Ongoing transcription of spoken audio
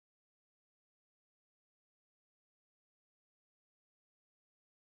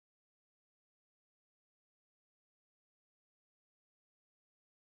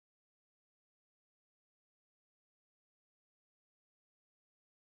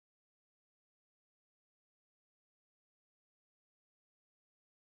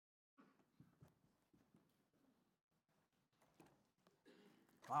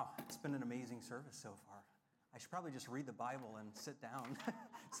Wow, it's been an amazing service so far. I should probably just read the Bible and sit down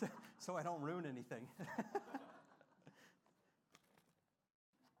so I don't ruin anything.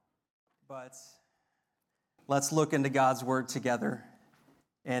 But let's look into God's Word together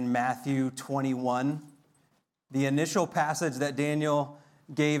in Matthew 21. The initial passage that Daniel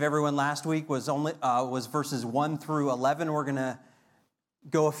gave everyone last week was verses 1 through 11. We're going to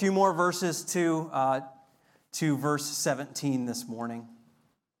go a few more verses to verse 17 this morning.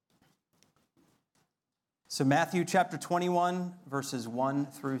 So Matthew chapter 21, verses 1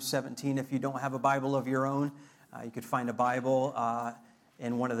 through 17. If you don't have a Bible of your own, you could find a Bible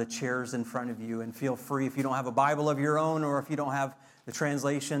in one of the chairs in front of you. And feel free, if you don't have a Bible of your own, or if you don't have the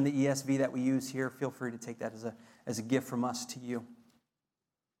translation, the ESV that we use here, feel free to take that as a gift from us to you.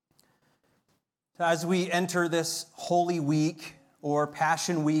 So as we enter this Holy Week, or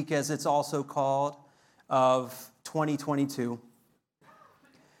Passion Week as it's also called, of 2022,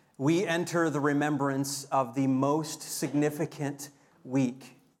 we enter the remembrance of the most significant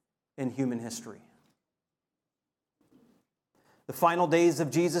week in human history. The final days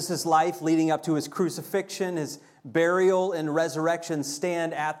of Jesus' life leading up to his crucifixion, his burial, and resurrection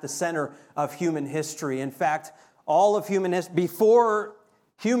stand at the center of human history. In fact, all of human history, before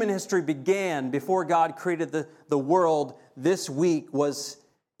human history began, before God created the world, this week was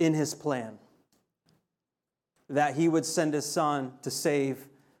in his plan. That he would send his son to save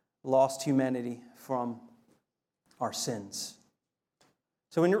lost humanity from our sins.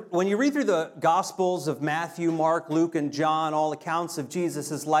 So when you read through the Gospels of Matthew, Mark, Luke, and John, all accounts of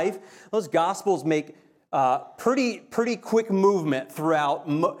Jesus' life, those Gospels make pretty quick movement throughout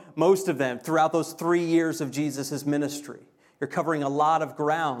most of them, throughout those 3 years of Jesus' ministry. You're covering a lot of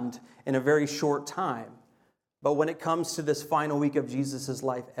ground in a very short time. But when it comes to this final week of Jesus'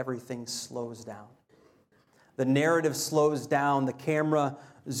 life, everything slows down. The narrative slows down, the camera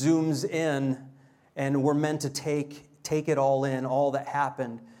zooms in, and we're meant to take it all in, all that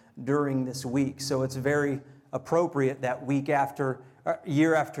happened during this week. So it's very appropriate that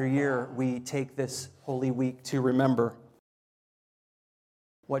year after year, we take this Holy Week to remember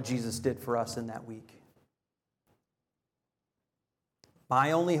what Jesus did for us in that week.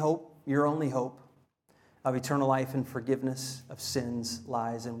 My only hope, your only hope of eternal life and forgiveness of sins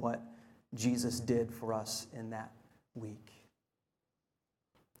lies in what Jesus did for us in that week.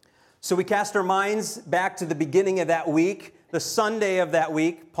 So we cast our minds back to the beginning of that week, the Sunday of that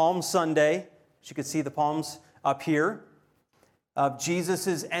week, Palm Sunday, as you can see the palms up here, of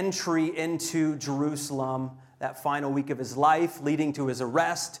Jesus' entry into Jerusalem, that final week of his life, leading to his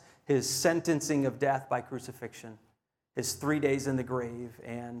arrest, his sentencing of death by crucifixion, his 3 days in the grave,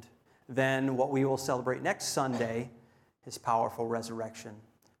 and then what we will celebrate next Sunday, his powerful resurrection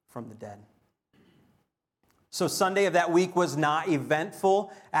from the dead. So Sunday of that week was not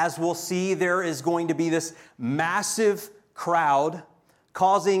eventful. As we'll see, there is going to be this massive crowd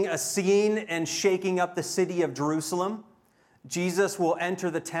causing a scene and shaking up the city of Jerusalem. Jesus will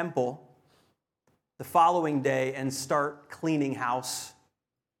enter the temple the following day and start cleaning house.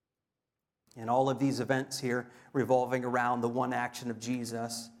 And all of these events here revolving around the one action of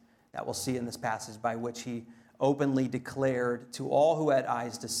Jesus that we'll see in this passage, by which he openly declared to all who had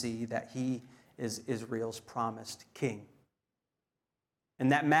eyes to see that he is Israel's promised king.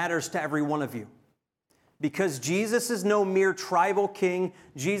 And that matters to every one of you. Because Jesus is no mere tribal king.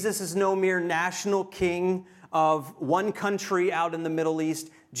 Jesus is no mere national king of one country out in the Middle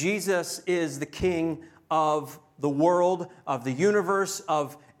East. Jesus is the king of the world, of the universe,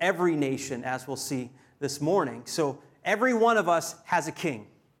 of every nation, as we'll see this morning. So every one of us has a king.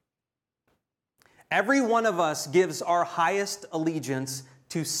 Every one of us gives our highest allegiance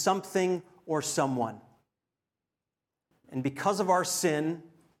to something or someone. And because of our sin,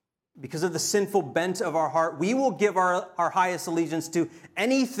 because of the sinful bent of our heart, we will give our highest allegiance to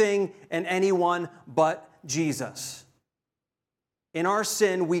anything and anyone but Jesus. In our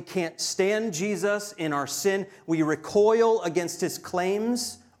sin, we can't stand Jesus. In our sin, we recoil against his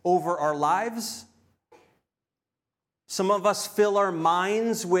claims over our lives. Some of us fill our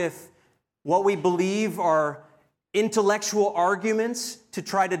minds with what we believe are intellectual arguments to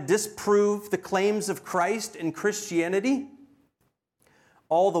try to disprove the claims of Christ and Christianity,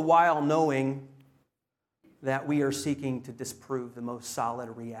 all the while knowing that we are seeking to disprove the most solid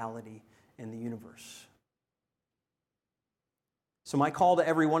reality in the universe. So my call to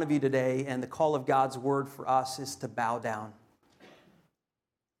every one of you today, and the call of God's word for us, is to bow down,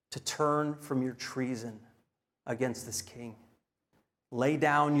 to turn from your treason against this king. Lay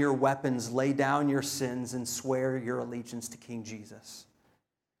down your weapons, lay down your sins, and swear your allegiance to King Jesus.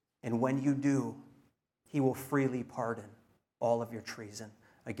 And when you do, he will freely pardon all of your treason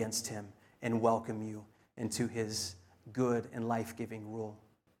against him and welcome you into his good and life-giving rule.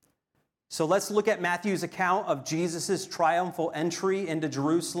 So let's look at Matthew's account of Jesus' triumphal entry into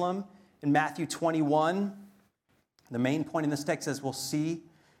Jerusalem in Matthew 21. The main point in this text, as we'll see,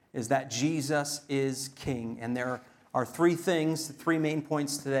 is that Jesus is king. And there are three main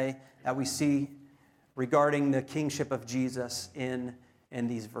points today that we see regarding the kingship of Jesus in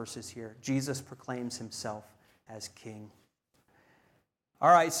these verses here. Jesus proclaims himself as king. All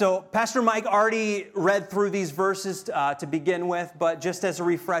right, so Pastor Mike already read through these verses to begin with, but just as a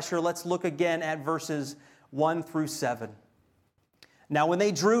refresher, let's look again at verses 1 through 7. Now, when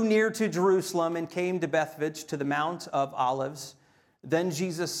they drew near to Jerusalem and came to Bethphage to the Mount of Olives, then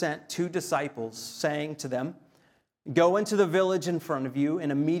Jesus sent 2 disciples, saying to them, "Go into the village in front of you,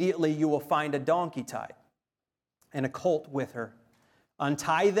 and immediately you will find a donkey tied and a colt with her.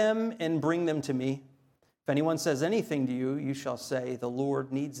 Untie them and bring them to me. If anyone says anything to you, you shall say, 'The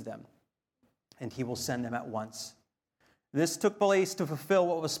Lord needs them,' and he will send them at once." This took place to fulfill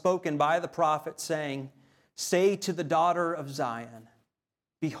what was spoken by the prophet, saying, "Say to the daughter of Zion,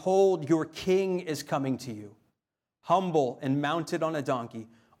 behold, your king is coming to you, humble and mounted on a donkey,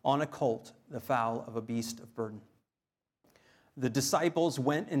 on a colt, the foal of a beast of burden." The disciples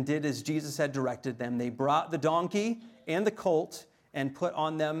went and did as Jesus had directed them. They brought the donkey and the colt and put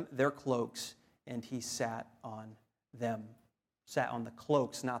on them their cloaks, and he sat on them. Sat on the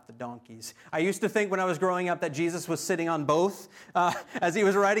cloaks, not the donkeys. I used to think when I was growing up that Jesus was sitting on both as he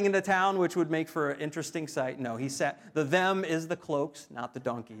was riding into town, which would make for an interesting sight. No, he sat. The them is the cloaks, not the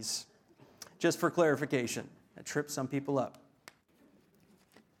donkeys. Just for clarification. That trips some people up.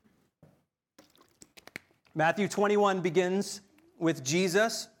 Matthew 21 begins with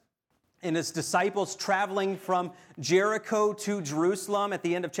Jesus and his disciples traveling from Jericho to Jerusalem. At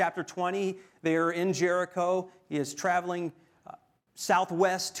the end of chapter 20, they are in Jericho. He is traveling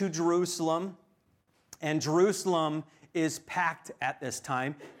southwest to Jerusalem. And Jerusalem is packed at this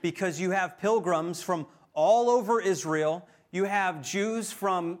time because you have pilgrims from all over Israel. You have Jews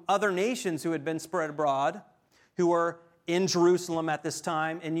from other nations who had been spread abroad who are in Jerusalem at this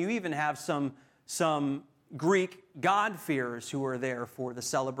time. And you even have some Greek God-fearers who were there for the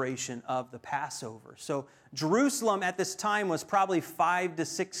celebration of the Passover. So Jerusalem at this time was probably 5 to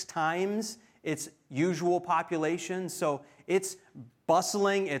 6 times its usual population. So it's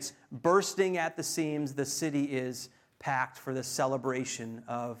bustling, it's bursting at the seams. The city is packed for the celebration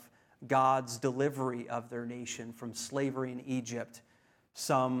of God's delivery of their nation from slavery in Egypt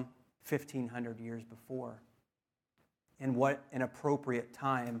some 1,500 years before. And what an appropriate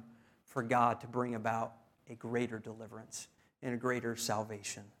time for God to bring about a greater deliverance and a greater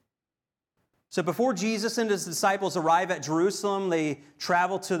salvation. So before Jesus and his disciples arrive at Jerusalem, they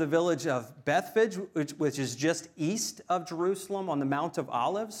travel to the village of Bethphage, which is just east of Jerusalem on the Mount of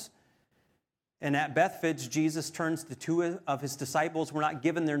Olives. And at Bethphage, Jesus turns to 2 of his disciples. We're not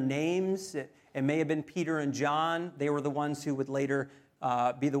given their names. It may have been Peter and John. They were the ones who would later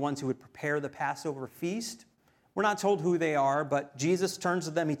be the ones who would prepare the Passover feast. We're not told who they are, but Jesus turns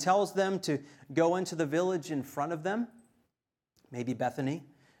to them. He tells them to go into the village in front of them, maybe Bethany.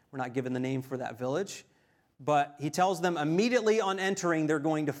 We're not given the name for that village. But he tells them immediately on entering, they're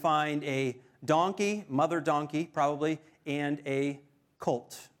going to find a donkey, mother donkey probably, and a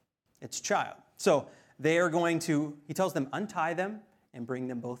colt, its child. So they are going to, he tells them, untie them and bring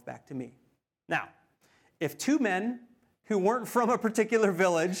them both back to me. Now, if 2 men who weren't from a particular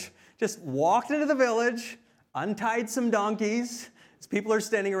village just walked into the village, untied some donkeys as people are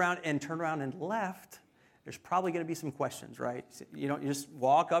standing around, and turned around and left, there's probably going to be some questions, right? You just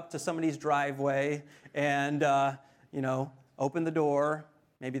walk up to somebody's driveway and, open the door.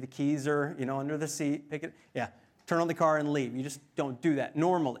 Maybe the keys are, under the seat. Pick it. Yeah, turn on the car and leave. You just don't do that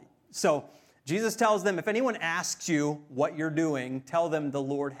normally. So Jesus tells them, if anyone asks you what you're doing, tell them the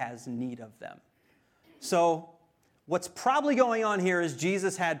Lord has need of them. So what's probably going on here is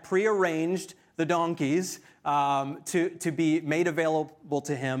Jesus had prearranged the donkeys to be made available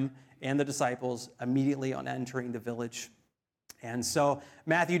to him and the disciples immediately on entering the village. And so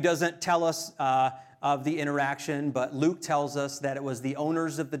Matthew doesn't tell us of the interaction, but Luke tells us that it was the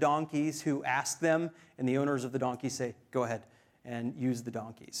owners of the donkeys who asked them, and the owners of the donkeys say, go ahead and use the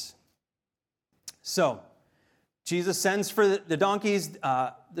donkeys. So Jesus sends for the donkeys.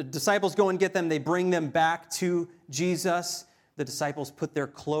 The disciples go and get them. They bring them back to Jesus. The disciples put their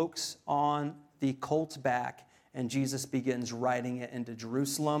cloaks on the colt's back, and Jesus begins riding it into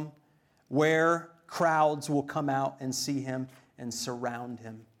Jerusalem, where crowds will come out and see him and surround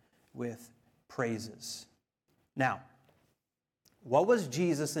him with praises. Now, what was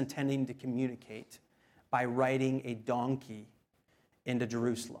Jesus intending to communicate by riding a donkey into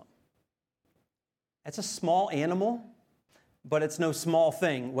Jerusalem. That's a small animal, but it's no small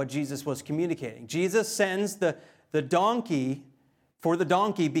thing what Jesus was communicating. Jesus sends the donkey for the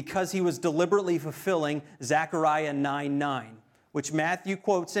donkey because he was deliberately fulfilling Zechariah 9:9, which Matthew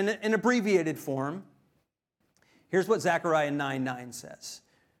quotes in an abbreviated form. Here's what Zechariah 9:9 says.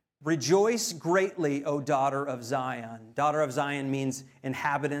 Rejoice greatly, O daughter of Zion. Daughter of Zion means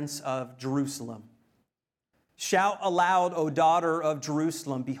inhabitants of Jerusalem. Shout aloud, O daughter of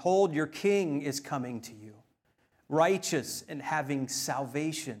Jerusalem. Behold, your king is coming to you. Righteous and having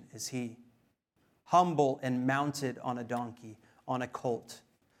salvation is he. Humble and mounted on a donkey, on a colt,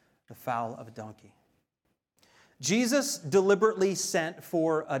 the foal of a donkey. Jesus deliberately sent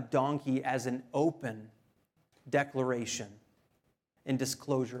for a donkey as an open declaration and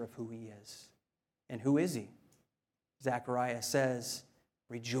disclosure of who he is. And who is he? Zechariah says,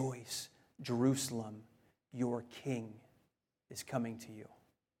 rejoice, Jerusalem, your king is coming to you.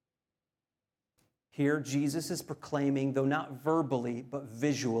 Here, Jesus is proclaiming, though not verbally, but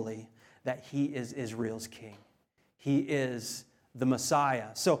visually, that he is Israel's king. He is the Messiah.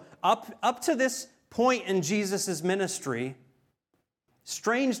 So up to this point in Jesus' ministry,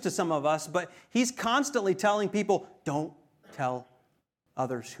 strange to some of us, but he's constantly telling people, don't tell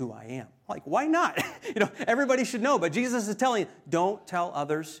others who I am. Like, why not? Everybody should know, but Jesus is telling you, don't tell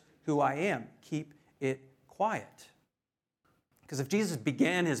others who I am. Keep it quiet. Because if Jesus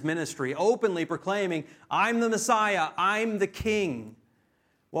began his ministry openly proclaiming, I'm the Messiah, I'm the king,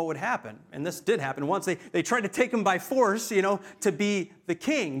 what would happen? And this did happen once. They tried to take him by force, to be the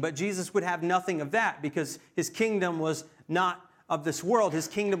king. But Jesus would have nothing of that because his kingdom was not of this world. His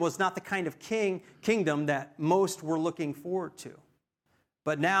kingdom was not the kind of kingdom that most were looking forward to.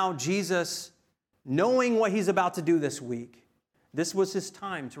 But now Jesus, knowing what he's about to do this week, this was his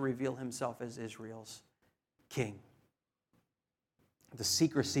time to reveal himself as Israel's king. The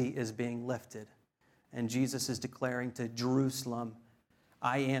secrecy is being lifted, and Jesus is declaring to Jerusalem,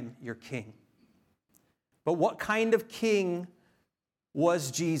 I am your king. But what kind of king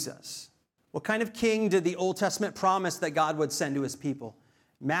was Jesus? What kind of king did the Old Testament promise that God would send to his people?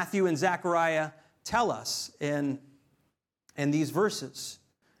 Matthew and Zechariah tell us in these verses.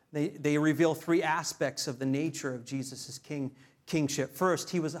 They reveal three aspects of the nature of Jesus' kingship. First,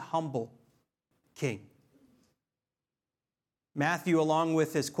 he was a humble king. Matthew, along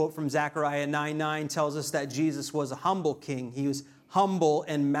with his quote from Zechariah 9:9, tells us that Jesus was a humble king. He was humble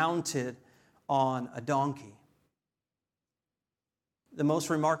and mounted on a donkey. The most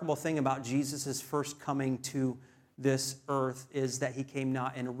remarkable thing about Jesus' first coming to this earth is that he came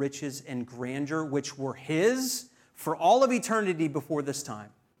not in riches and grandeur, which were his for all of eternity before this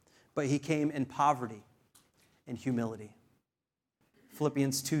time, but he came in poverty and humility.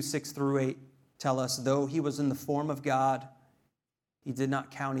 Philippians 2:6-8 tell us, though he was in the form of God, he did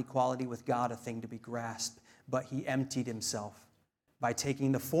not count equality with God a thing to be grasped, but he emptied himself by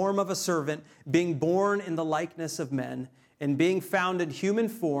taking the form of a servant, being born in the likeness of men, and being found in human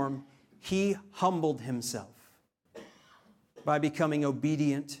form, he humbled himself by becoming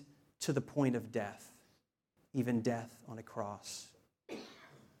obedient to the point of death, even death on a cross.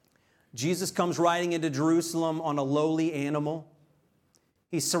 Jesus comes riding into Jerusalem on a lowly animal.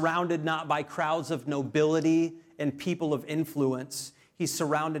 He's surrounded not by crowds of nobility and people of influence. He's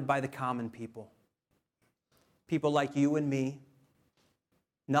surrounded by the common people. People like you and me,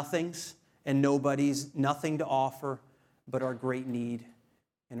 nothings and nobodies, nothing to offer but our great need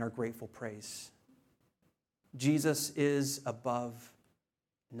and our grateful praise. Jesus is above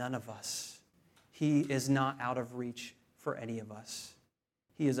none of us. He is not out of reach for any of us.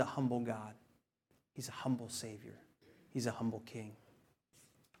 He is a humble God. He's a humble Savior. He's a humble King.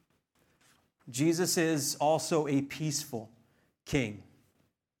 Jesus is also a peaceful king.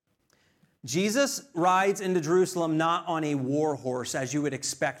 Jesus rides into Jerusalem not on a war horse, as you would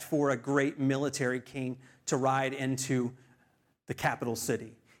expect for a great military king to ride into the capital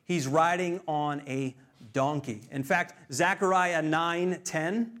city. He's riding on a donkey. In fact, Zechariah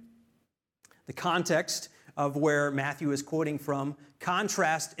 9:10, the context of where Matthew is quoting from,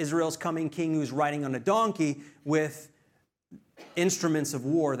 contrast Israel's coming king who's riding on a donkey with instruments of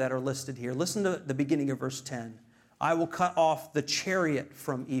war that are listed here. Listen to the beginning of verse 10. I will cut off the chariot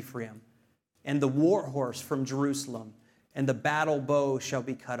from Ephraim and the war horse from Jerusalem, and the battle bow shall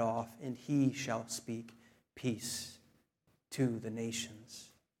be cut off, and he shall speak peace to the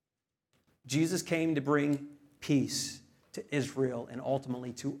nations. Jesus came to bring peace to Israel and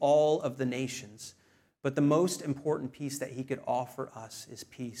ultimately to all of the nations. But the most important peace that he could offer us is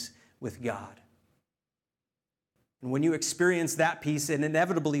peace with God. And when you experience that peace, it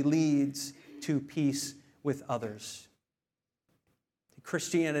inevitably leads to peace with others.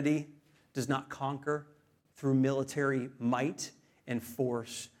 Christianity does not conquer through military might and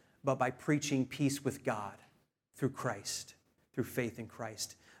force, but by preaching peace with God through Christ, through faith in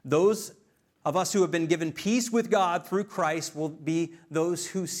Christ. Those of us who have been given peace with God through Christ will be those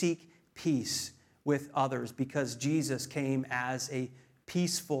who seek peace with others, because Jesus came as a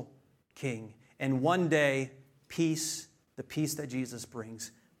peaceful king. And one day, peace, the peace that Jesus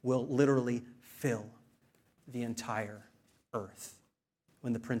brings, will literally fill the entire earth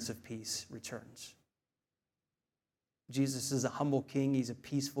when the Prince of Peace returns. Jesus is a humble king, he's a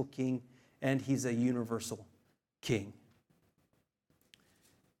peaceful king, and he's a universal king.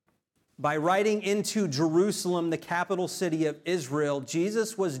 By riding into Jerusalem, the capital city of Israel,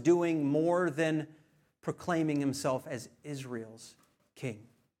 Jesus was doing more than proclaiming himself as Israel's king,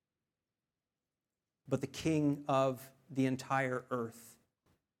 but the king of the entire earth.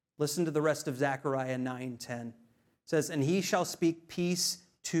 Listen to the rest of Zechariah 9:10. It says, "And he shall speak peace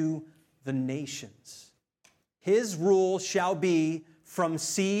to the nations. His rule shall be from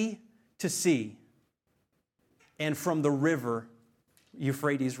sea to sea, and from the river,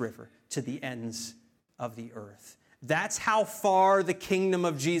 Euphrates River, to the ends of the earth." That's how far the kingdom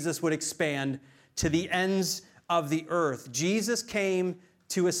of Jesus would expand, to the ends of the earth. Jesus came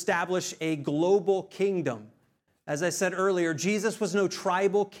to establish a global kingdom. As I said earlier, Jesus was no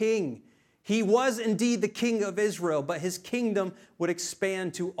tribal king. He was indeed the king of Israel, but his kingdom would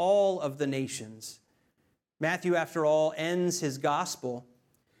expand to all of the nations. Matthew, after all, ends his gospel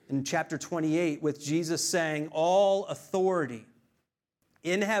in chapter 28 with Jesus saying, "All authority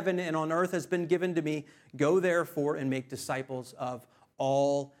in heaven and on earth has been given to me. Go therefore and make disciples of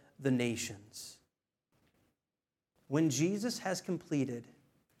all the nations." When Jesus has completed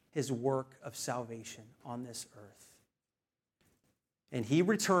his work of salvation on this earth, and he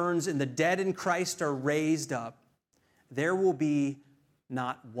returns and the dead in Christ are raised up, there will be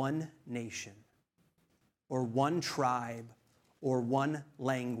not one nation or one tribe or one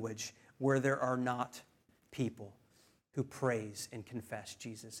language where there are not people who praise and confess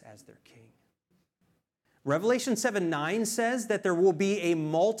Jesus as their king. Revelation 7:9 says that there will be a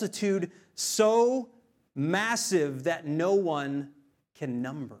multitude so massive that no one can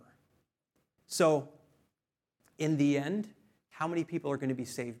number. So, in the end, how many people are going to be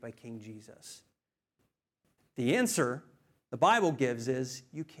saved by King Jesus? The answer the Bible gives is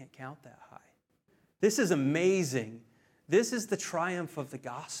you can't count that high. This is amazing. This is the triumph of the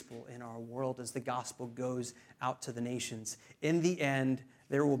gospel in our world as the gospel goes out to the nations. In the end,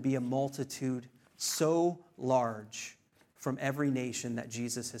 there will be a multitude so large from every nation that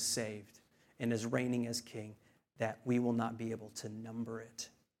Jesus has saved and is reigning as king that we will not be able to number it.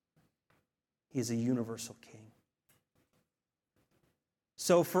 He is a universal king.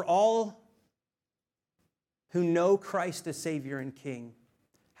 So for all who know Christ as Savior and King,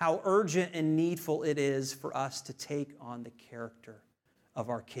 how urgent and needful it is for us to take on the character of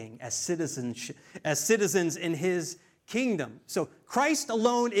our King as citizens in his kingdom. So Christ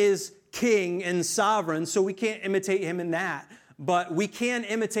alone is king and sovereign, so we can't imitate him in that, but we can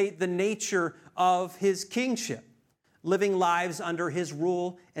imitate the nature of his kingship, living lives under his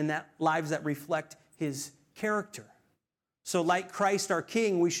rule and that lives that reflect his character. So like Christ our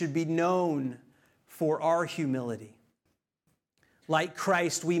King, we should be known for our humility. Like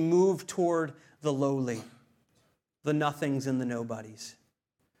Christ, we move toward the lowly, the nothings and the nobodies.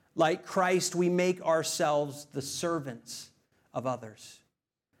 Like Christ, we make ourselves the servants of others.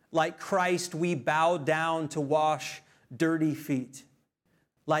 Like Christ, we bow down to wash dirty feet.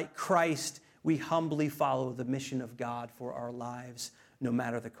 Like Christ, we humbly follow the mission of God for our lives, no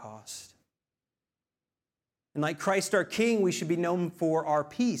matter the cost. And like Christ our King, we should be known for our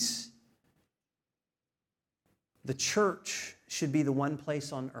peace. The church should be the one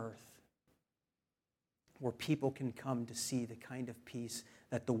place on earth where people can come to see the kind of peace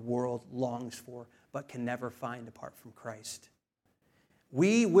that the world longs for but can never find apart from Christ.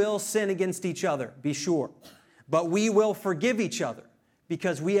 We will sin against each other, be sure, but we will forgive each other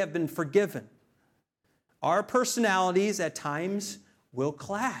because we have been forgiven. Our personalities at times will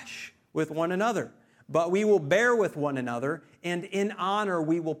clash with one another, but we will bear with one another, and in honor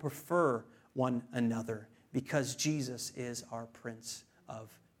we will prefer one another because Jesus is our Prince of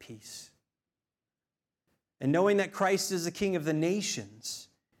Peace. And knowing that Christ is the King of the nations,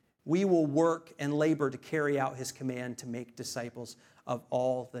 we will work and labor to carry out his command to make disciples of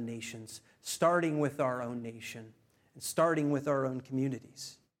all the nations, starting with our own nation and starting with our own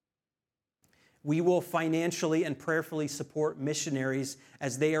communities. We will financially and prayerfully support missionaries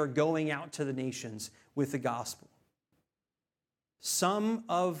as they are going out to the nations with the gospel. Some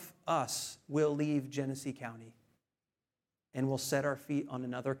of us will leave Genesee County and we'll set our feet on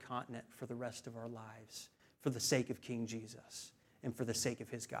another continent for the rest of our lives, for the sake of King Jesus and for the sake of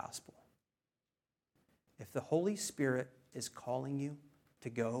his gospel. If the Holy Spirit is calling you to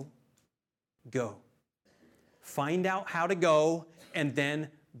go, go. Find out how to go and then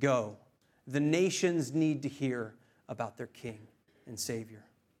go. The nations need to hear about their King and Savior.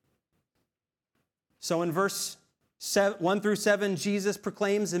 So in verse 1 through 7, Jesus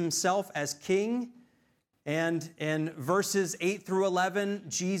proclaims himself as King. And in verses 8 through 11,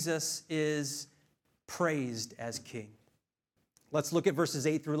 Jesus is praised as King. Let's look at verses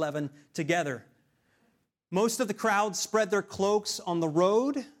 8 through 11 together. Most of the crowd spread their cloaks on the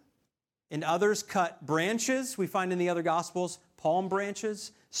road, and others cut branches. We find in the other Gospels, palm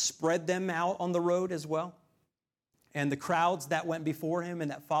branches, spread them out on the road as well. And the crowds that went before him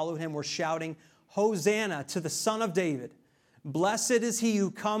and that followed him were shouting, "Hosanna to the Son of David. Blessed is he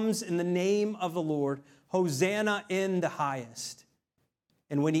who comes in the name of the Lord. Hosanna in the highest."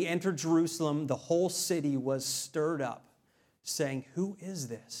 And when he entered Jerusalem, the whole city was stirred up, saying, "Who is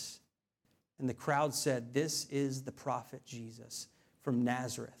this?" And the crowd said, "This is the prophet Jesus from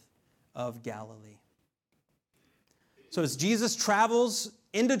Nazareth of Galilee." So as Jesus travels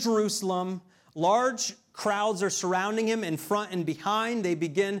into Jerusalem, large crowds are surrounding him in front and behind. They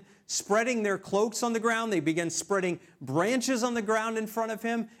begin spreading their cloaks on the ground. They begin spreading branches on the ground in front of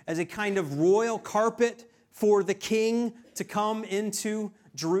him as a kind of royal carpet for the king to come into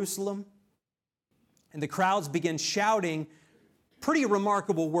Jerusalem. And the crowds begin shouting pretty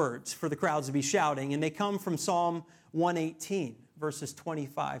remarkable words for the crowds to be shouting. And they come from Psalm 118, verses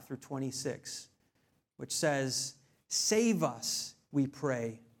 25 through 26, which says, "Save us, we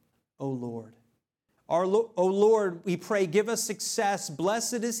pray, O Lord. O Lord, we pray, give us success.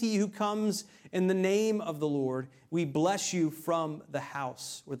 Blessed is he who comes in the name of the Lord. We bless you from the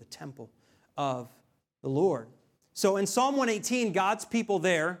house," or the temple of the Lord. So in Psalm 118, God's people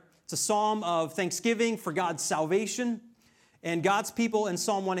there, it's a psalm of thanksgiving for God's salvation. And God's people in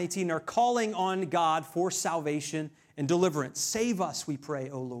Psalm 118 are calling on God for salvation and deliverance. "Save us, we pray,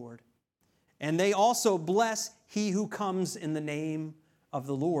 O Lord." And they also bless he who comes in the name of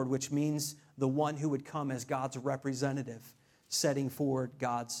the Lord, which means the one who would come as God's representative, setting forward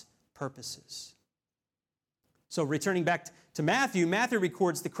God's purposes. So returning back to Matthew, Matthew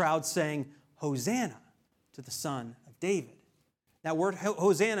records the crowd saying, "Hosanna to the Son of David." That word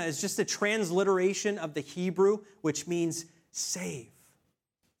Hosanna is just a transliteration of the Hebrew, which means save,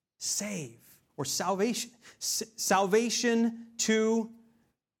 or salvation. Salvation to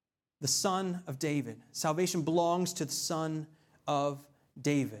the Son of David. Salvation belongs to the Son of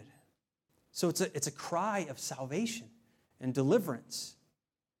David. So it's a cry of salvation and deliverance.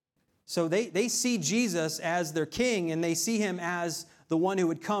 So they see Jesus as their king, and they see him as the one who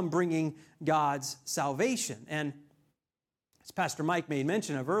would come bringing God's salvation. And as Pastor Mike made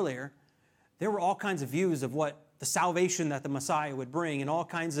mention of earlier, there were all kinds of views of what the salvation that the Messiah would bring, and all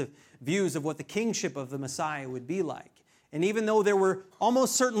kinds of views of what the kingship of the Messiah would be like. And even though there were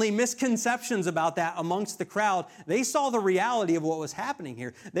almost certainly misconceptions about that amongst the crowd, they saw the reality of what was happening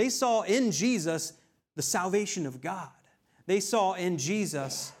here. They saw in Jesus the salvation of God. They saw in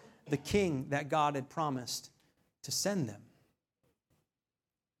Jesus the king that God had promised to send them.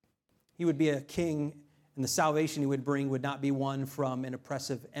 He would be a king, and the salvation he would bring would not be one from an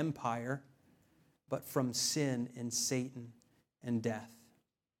oppressive empire, but from sin and Satan and death.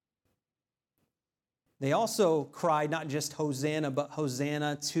 They also cried not just Hosanna, but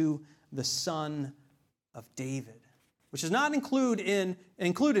Hosanna to the Son of David, which is not included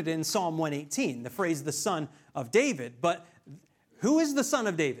in Psalm 118, the phrase the Son of David. But who is the Son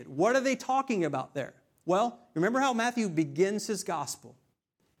of David? What are they talking about there? Well, remember how Matthew begins his gospel.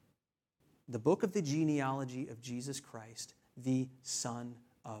 The book of the genealogy of Jesus Christ, the Son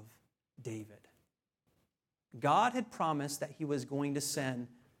of David. God had promised that he was going to send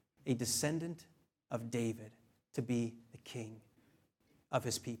a descendant of David to be the king of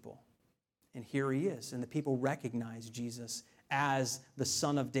his people. And here he is. And the people recognize Jesus as the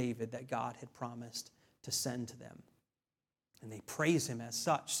Son of David that God had promised to send to them. And they praise him as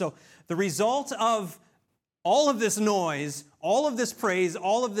such. So the result of all of this noise, all of this praise,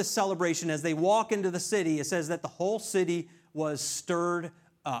 all of this celebration, as they walk into the city, it says that the whole city was stirred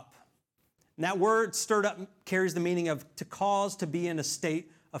up. And that word stirred up carries the meaning of to cause, to be in a state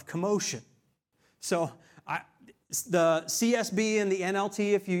of commotion. So the CSB and the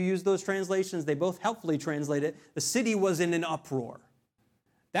NLT, if you use those translations, they both helpfully translate it. The city was in an uproar.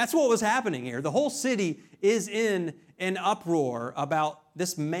 That's what was happening here. The whole city is in an uproar about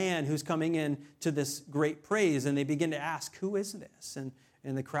this man who's coming in to this great praise. And they begin to ask, who is this? And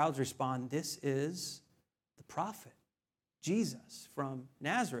the crowds respond, this is the prophet. Jesus from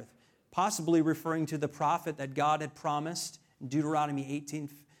Nazareth, possibly referring to the prophet that God had promised in Deuteronomy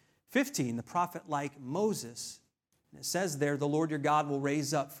 18:15, the prophet like Moses. And it says there, the Lord your God will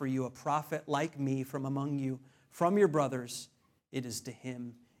raise up for you a prophet like me from among you, from your brothers. It is to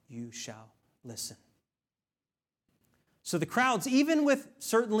him you shall listen. So the crowds, even with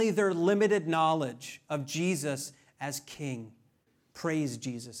certainly their limited knowledge of Jesus as king, praise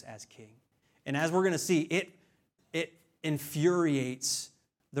Jesus as king. And as we're going to see, it infuriates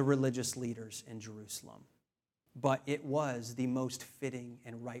the religious leaders in Jerusalem. But it was the most fitting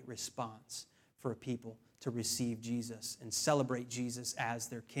and right response for a people to receive Jesus and celebrate Jesus as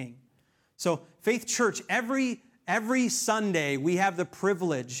their king. So Faith Church, every Sunday, we have the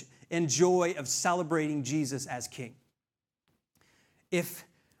privilege and joy of celebrating Jesus as king. If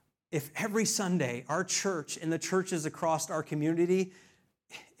every Sunday our church and the churches across our community,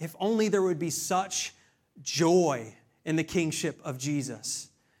 if only there would be such joy in the kingship of Jesus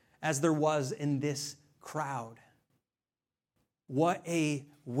as there was in this crowd. What a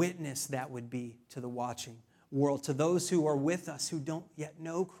witness that would be to the watching world, to those who are with us who don't yet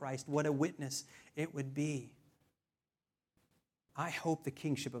know Christ. What a witness it would be. I hope the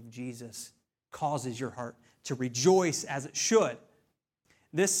kingship of Jesus causes your heart to rejoice as it should.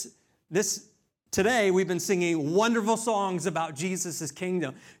 Today we've been singing wonderful songs about Jesus'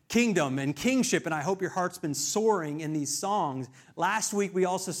 kingdom and kingship, and I hope your heart's been soaring in these songs. Last week we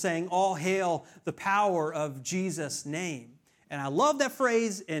also sang, "All hail the power of Jesus' name." And I love that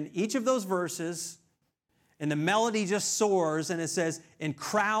phrase in each of those verses, and the melody just soars, and it says, "And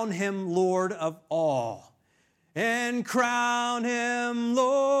crown him Lord of all." And crown him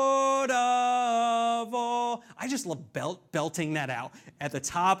Lord of all. I just love belting that out at the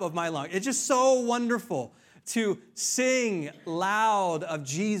top of my lungs. It's just so wonderful to sing loud of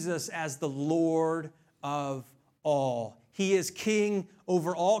Jesus as the Lord of all. He is king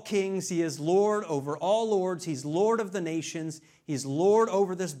over all kings. He is Lord over all lords. He's Lord of the nations. He's Lord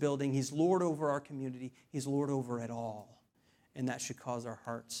over this building. He's Lord over our community. He's Lord over it all. And that should cause our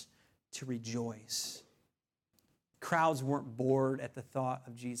hearts to rejoice. Crowds weren't bored at the thought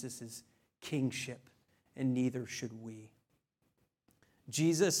of Jesus' kingship, and neither should we.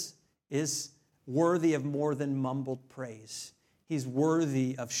 Jesus is worthy of more than mumbled praise. He's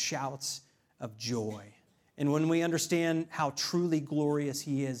worthy of shouts of joy. And when we understand how truly glorious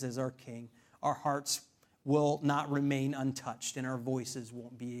he is as our King, our hearts will not remain untouched, and our voices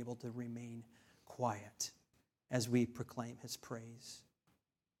won't be able to remain quiet as we proclaim his praise.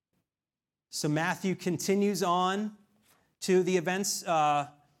 So Matthew continues on to the events.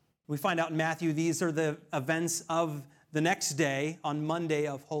 We find out in Matthew, these are the events of the next day, on Monday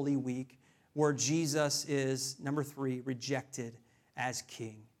of Holy Week, where Jesus is, number 3, rejected as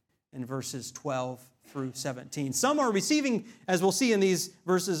king, in verses 12 through 17. Some are receiving, as we'll see in these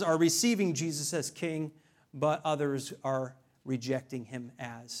verses, are receiving Jesus as king, but others are rejecting him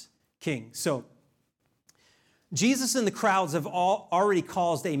as king. So Jesus and the crowds have already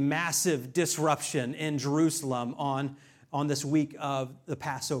caused a massive disruption in Jerusalem on this week of the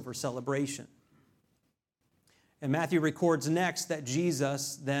Passover celebration. And Matthew records next that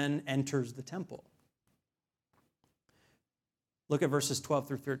Jesus then enters the temple. Look at verses 12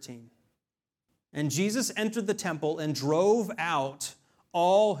 through 13. And Jesus entered the temple and drove out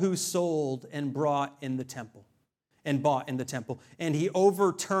all who sold and bought in the temple. And he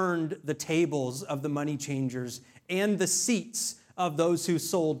overturned the tables of the money changers and the seats of those who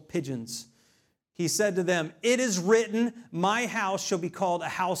sold pigeons. He said to them, "It is written, my house shall be called a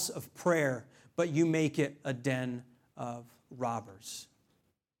house of prayer, but you make it a den of robbers."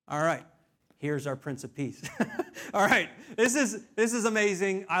 All right, here's our Prince of Peace. All right, this is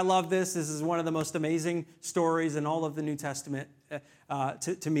amazing. I love this. This is one of the most amazing stories in all of the New Testament,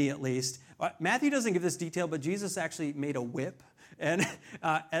 to me at least. Matthew doesn't give this detail, but Jesus actually made a whip and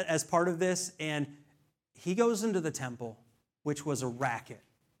as part of this, and he goes into the temple, which was a racket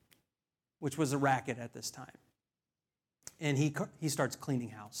at this time. And he starts cleaning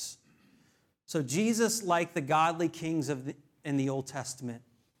house. So Jesus, like the godly kings in the Old Testament,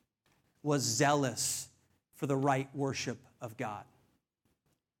 was zealous for the right worship of God.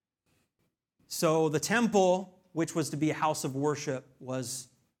 So the temple, which was to be a house of worship, was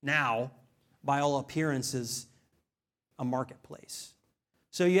now, by all appearances, a marketplace.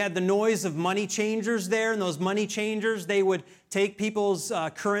 So you had the noise of money changers there, and those money changers, they would take people's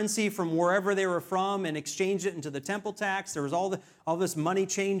currency from wherever they were from and exchange it into the temple tax. There was all this money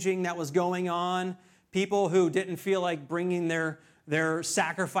changing that was going on. People who didn't feel like bringing their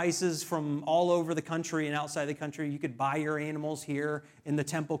sacrifices from all over the country and outside the country, you could buy your animals here in the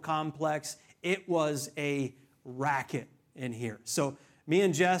temple complex. It was a racket in here. So me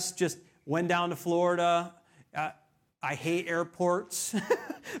and Jess just went down to Florida. I hate airports.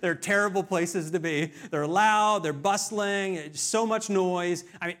 They're terrible places to be. They're loud, they're bustling, so much noise.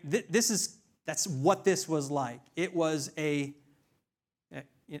 I mean, that's what this was like. It was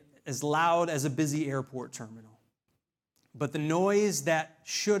as loud as a busy airport terminal. But the noise that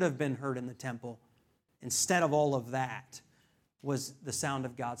should have been heard in the temple, instead of all of that, was the sound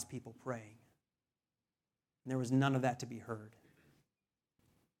of God's people praying. And there was none of that to be heard.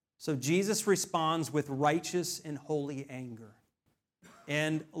 So Jesus responds with righteous and holy anger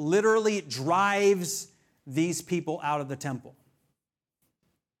and literally drives these people out of the temple.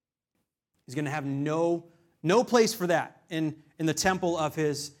 He's going to have no place for that in the temple of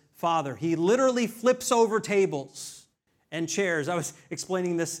his Father. He literally flips over tables and chairs. I was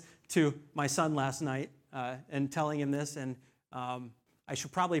explaining this to my son last night and telling him this, and I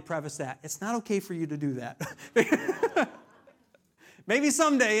should probably preface that. It's not okay for you to do that. Maybe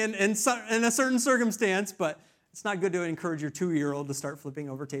someday in a certain circumstance, but it's not good to encourage your 2-year-old to start flipping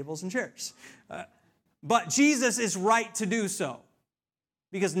over tables and chairs. But Jesus is right to do so,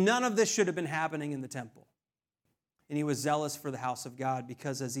 because none of this should have been happening in the temple. And he was zealous for the house of God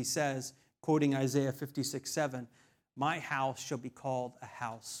because, as he says, quoting Isaiah 56:7, my house shall be called a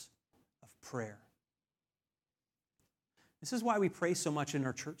house of prayer. This is why we pray so much in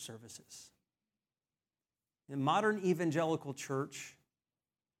our church services. The modern evangelical church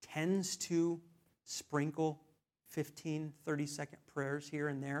tends to sprinkle 15, 30-second prayers here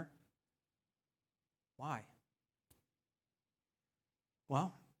and there. Why?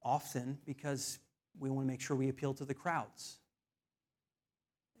 Well, often because we want to make sure we appeal to the crowds.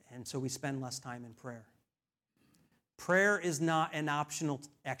 And so we spend less time in prayer. Prayer is not an optional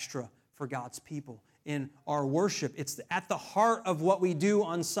extra for God's people. In our worship, it's at the heart of what we do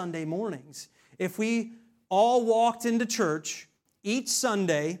on Sunday mornings. If we all walked into church each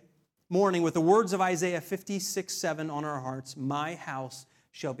Sunday morning with the words of Isaiah 56:7 on our hearts, my house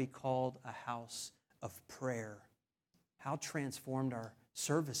shall be called a house of prayer. How transformed our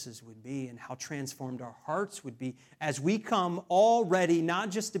services would be and how transformed our hearts would be as we come all ready, not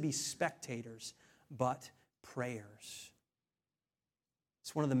just to be spectators, but prayers.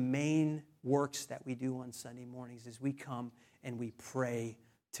 It's one of the main works that we do on Sunday mornings is we come and we pray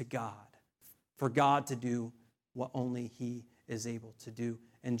to God, for God to do what only He is able to do.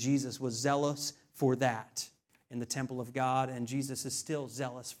 And Jesus was zealous for that in the temple of God, and Jesus is still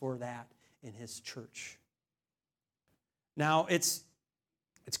zealous for that in His church. Now, it's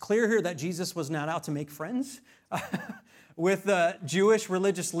clear here that Jesus was not out to make friends with the Jewish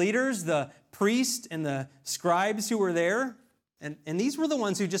religious leaders, the priests and the scribes who were there. And these were the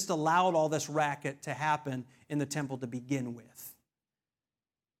ones who just allowed all this racket to happen in the temple to begin with.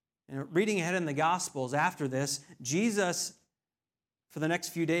 And reading ahead in the Gospels after this, Jesus, for the next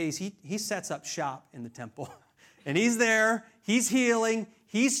few days, he sets up shop in the temple. And he's there, he's healing,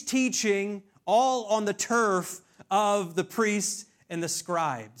 he's teaching, all on the turf of the priests and the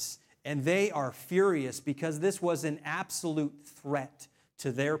scribes. And they are furious because this was an absolute threat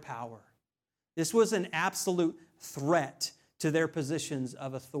to their power. This was an absolute threat to their positions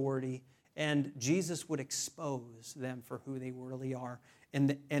of authority, and Jesus would expose them for who they really are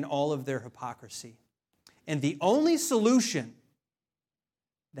and all of their hypocrisy. And the only solution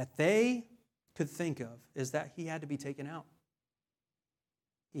that they could think of is that He had to be taken out.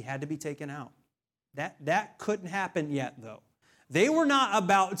 He had to be taken out. That couldn't happen yet, though. They were not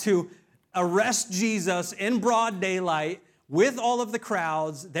about to arrest Jesus in broad daylight with all of the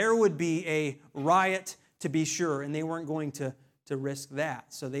crowds. There would be a riot, to be sure, and they weren't going to risk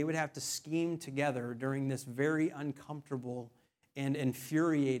that. So they would have to scheme together during this very uncomfortable and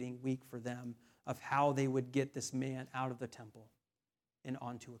infuriating week for them of how they would get this man out of the temple and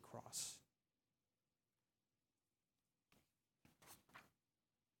onto a cross.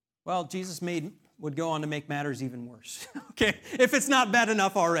 Well, Jesus would go on to make matters even worse, okay, if it's not bad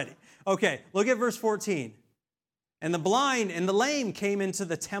enough already. Okay, look at verse 14. And the blind and the lame came into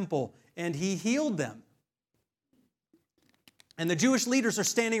the temple, and He healed them. And the Jewish leaders are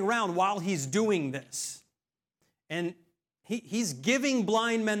standing around while He's doing this. And He's giving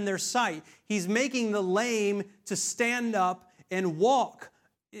blind men their sight. He's making the lame to stand up and walk.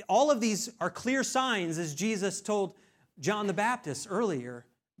 All of these are clear signs, as Jesus told John the Baptist earlier,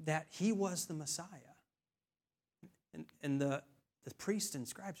 that He was the Messiah. And the priests and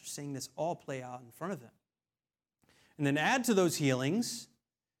scribes are seeing this all play out in front of them. And then add to those healings,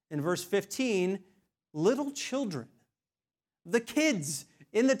 in verse 15, little children, the kids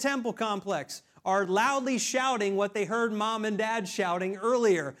in the temple complex, are loudly shouting what they heard mom and dad shouting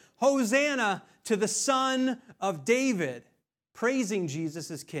earlier. Hosanna to the Son of David, praising Jesus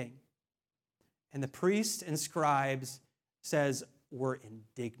as king. And the priests and scribes says were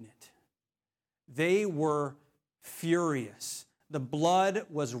indignant. They were furious. The blood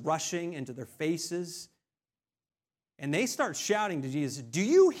was rushing into their faces. And they start shouting to Jesus, "Do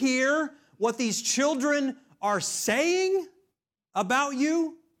you hear what these children are saying about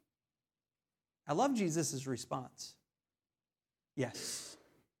you?" I love Jesus' response. Yes.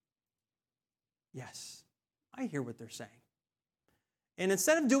 Yes, I hear what they're saying. And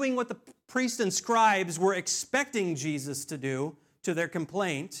instead of doing what the priests and scribes were expecting Jesus to do to their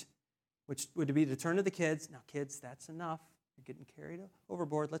complaint, which would be to turn to the kids, "Now, kids, that's enough. You're getting carried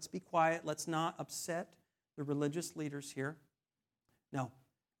overboard. Let's be quiet. Let's not upset the religious leaders here." No.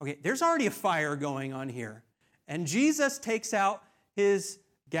 Okay, there's already a fire going on here. And Jesus takes out his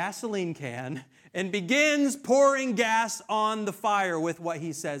gasoline can and begins pouring gas on the fire with what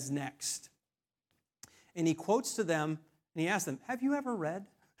he says next. And he quotes to them, and he asks them, have you ever read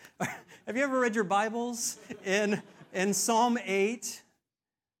your Bibles in Psalm 8,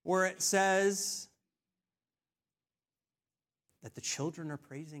 where it says that the children are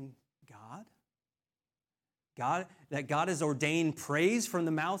praising God? That God has ordained praise from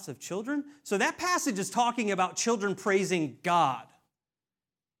the mouths of children? So that passage is talking about children praising God.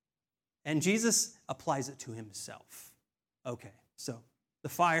 And Jesus applies it to himself. Okay, so the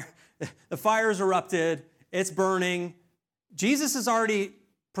fire's erupted, it's burning. Jesus has already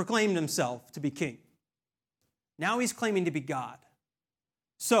proclaimed himself to be king. Now he's claiming to be God.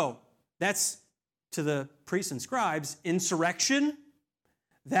 So that's, to the priests and scribes, insurrection.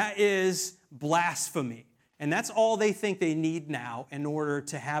 That is blasphemy. And that's all they think they need now in order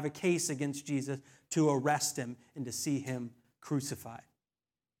to have a case against Jesus, to arrest him and to see him crucified.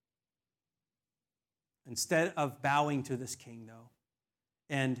 Instead of bowing to this king, though,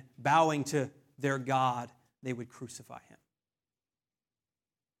 and bowing to their God, they would crucify him.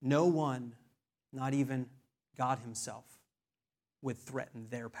 No one, not even God himself, would threaten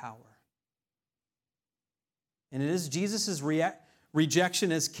their power. And it is Jesus'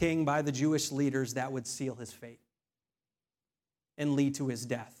 rejection as king by the Jewish leaders that would seal his fate and lead to his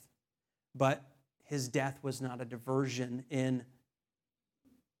death. But his death was not a diversion in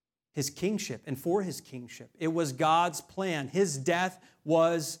his kingship and for his kingship. It was God's plan. His death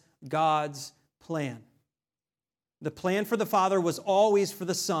was God's plan. The plan for the Father was always for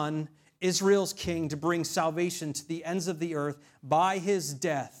the Son, Israel's king, to bring salvation to the ends of the earth by his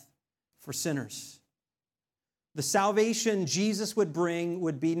death for sinners. The salvation Jesus would bring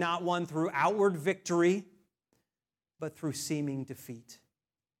would be not one through outward victory, but through seeming defeat.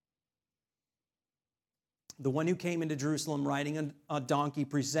 The one who came into Jerusalem riding a donkey,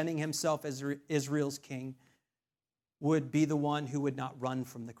 presenting himself as Israel's king, would be the one who would not run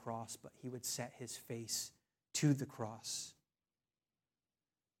from the cross, but he would set his face to the cross.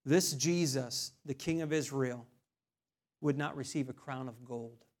 This Jesus, the King of Israel, would not receive a crown of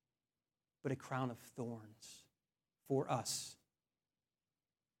gold, but a crown of thorns for us.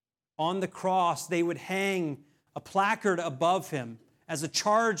 On the cross, they would hang a placard above him as a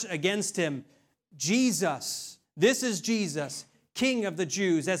charge against him. Jesus, this is Jesus, King of the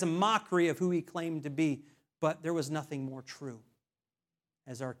Jews, as a mockery of who he claimed to be. But there was nothing more true,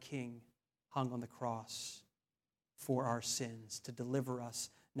 as our King hung on the cross for our sins, to deliver us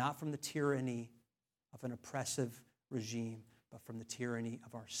not from the tyranny of an oppressive regime, but from the tyranny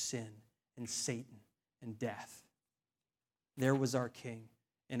of our sin and Satan and death. There was our King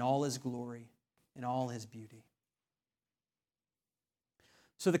in all his glory, in all his beauty.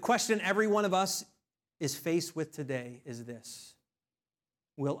 So the question every one of us is faced with today is this: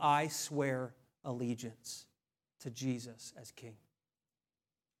 will I swear allegiance to Jesus as King?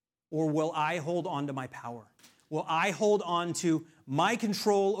 Or will I hold on to my power? Will I hold on to my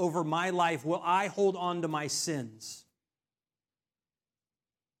control over my life? Will I hold on to my sins?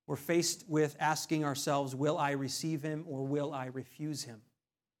 We're faced with asking ourselves, will I receive him or will I refuse him?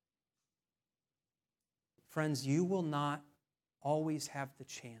 Friends, you will not always have the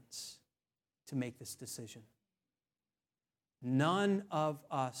chance to make this decision. None of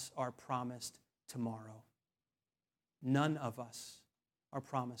us are promised tomorrow. None of us are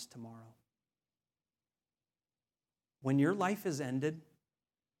promised tomorrow. When your life is ended,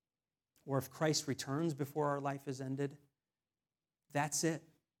 or if Christ returns before our life is ended, that's it.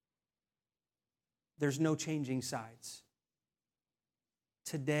 There's no changing sides.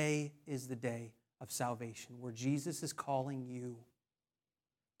 Today is the day of salvation, where Jesus is calling you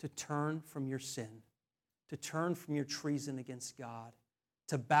to turn from your sin, to turn from your treason against God,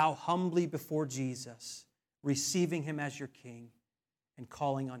 to bow humbly before Jesus, receiving him as your king, and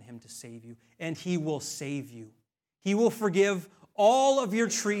calling on him to save you. And he will save you. He will forgive all of your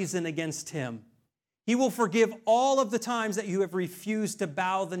treason against him. He will forgive all of the times that you have refused to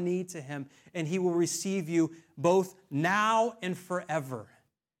bow the knee to him, and he will receive you both now and forever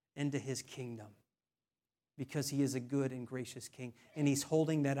into his kingdom, because he is a good and gracious king, and he's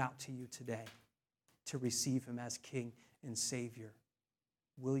holding that out to you today to receive him as king and savior.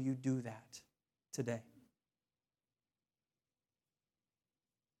 Will you do that today?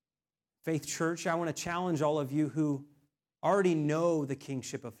 Faith Church, I want to challenge all of you who already know the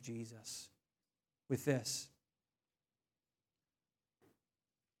kingship of Jesus with this.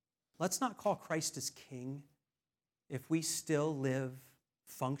 Let's not call Christ as king if we still live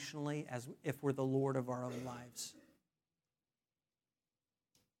functionally as if we're the Lord of our own lives.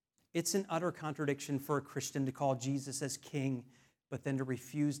 It's an utter contradiction for a Christian to call Jesus as king, but then to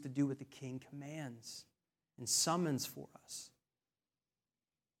refuse to do what the king commands and summons for us.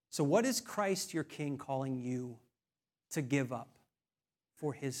 So what is Christ your king calling you to give up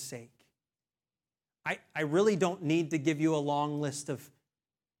for his sake? I really don't need to give you a long list of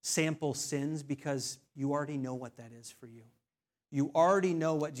sample sins, because you already know what that is for you. You already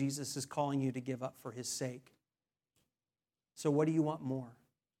know what Jesus is calling you to give up for his sake. So what do you want more?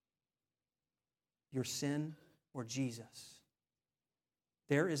 Your sin or Jesus?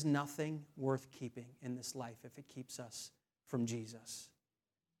 There is nothing worth keeping in this life if it keeps us from Jesus.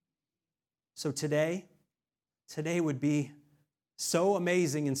 So today would be so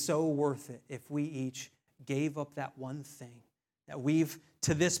amazing and so worth it if we each gave up that one thing that we've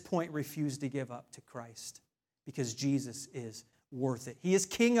to this point refused to give up to Christ, because Jesus is worth it. He is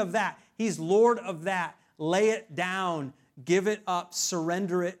king of that. He's Lord of that. Lay it down. Give it up.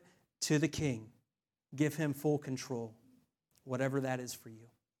 Surrender it to the king. Give him full control, whatever that is for you.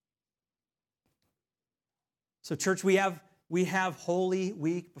 So church, we have Holy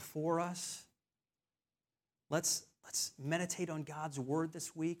Week before us. Let's meditate on God's word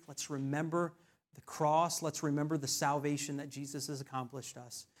this week. Let's remember the cross. Let's remember the salvation that Jesus has accomplished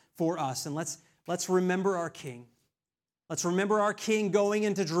for us. And let's remember our King. Let's remember our King going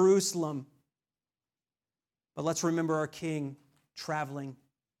into Jerusalem. But let's remember our King traveling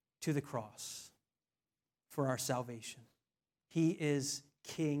to the cross for our salvation. He is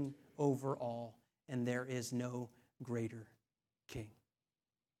King over all, and there is no greater King.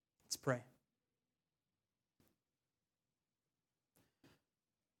 Let's pray.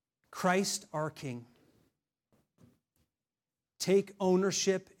 Christ our King, take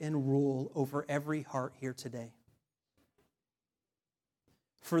ownership and rule over every heart here today.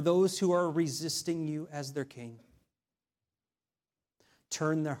 For those who are resisting you as their King,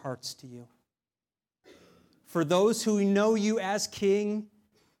 turn their hearts to you. For those who know you as King,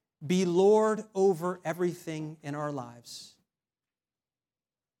 be Lord over everything in our lives.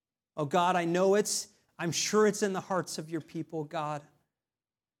 Oh God, I'm sure it's in the hearts of your people, God.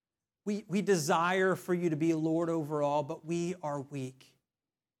 We desire for you to be Lord over all, but we are weak.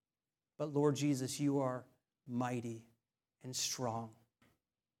 But Lord Jesus, you are mighty and strong.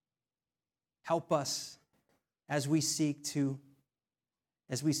 Help us as we seek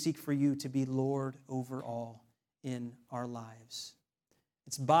for you to be Lord over all in our lives.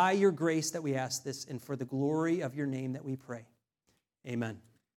 It's by your grace that we ask this, and for the glory of your name that we pray. Amen.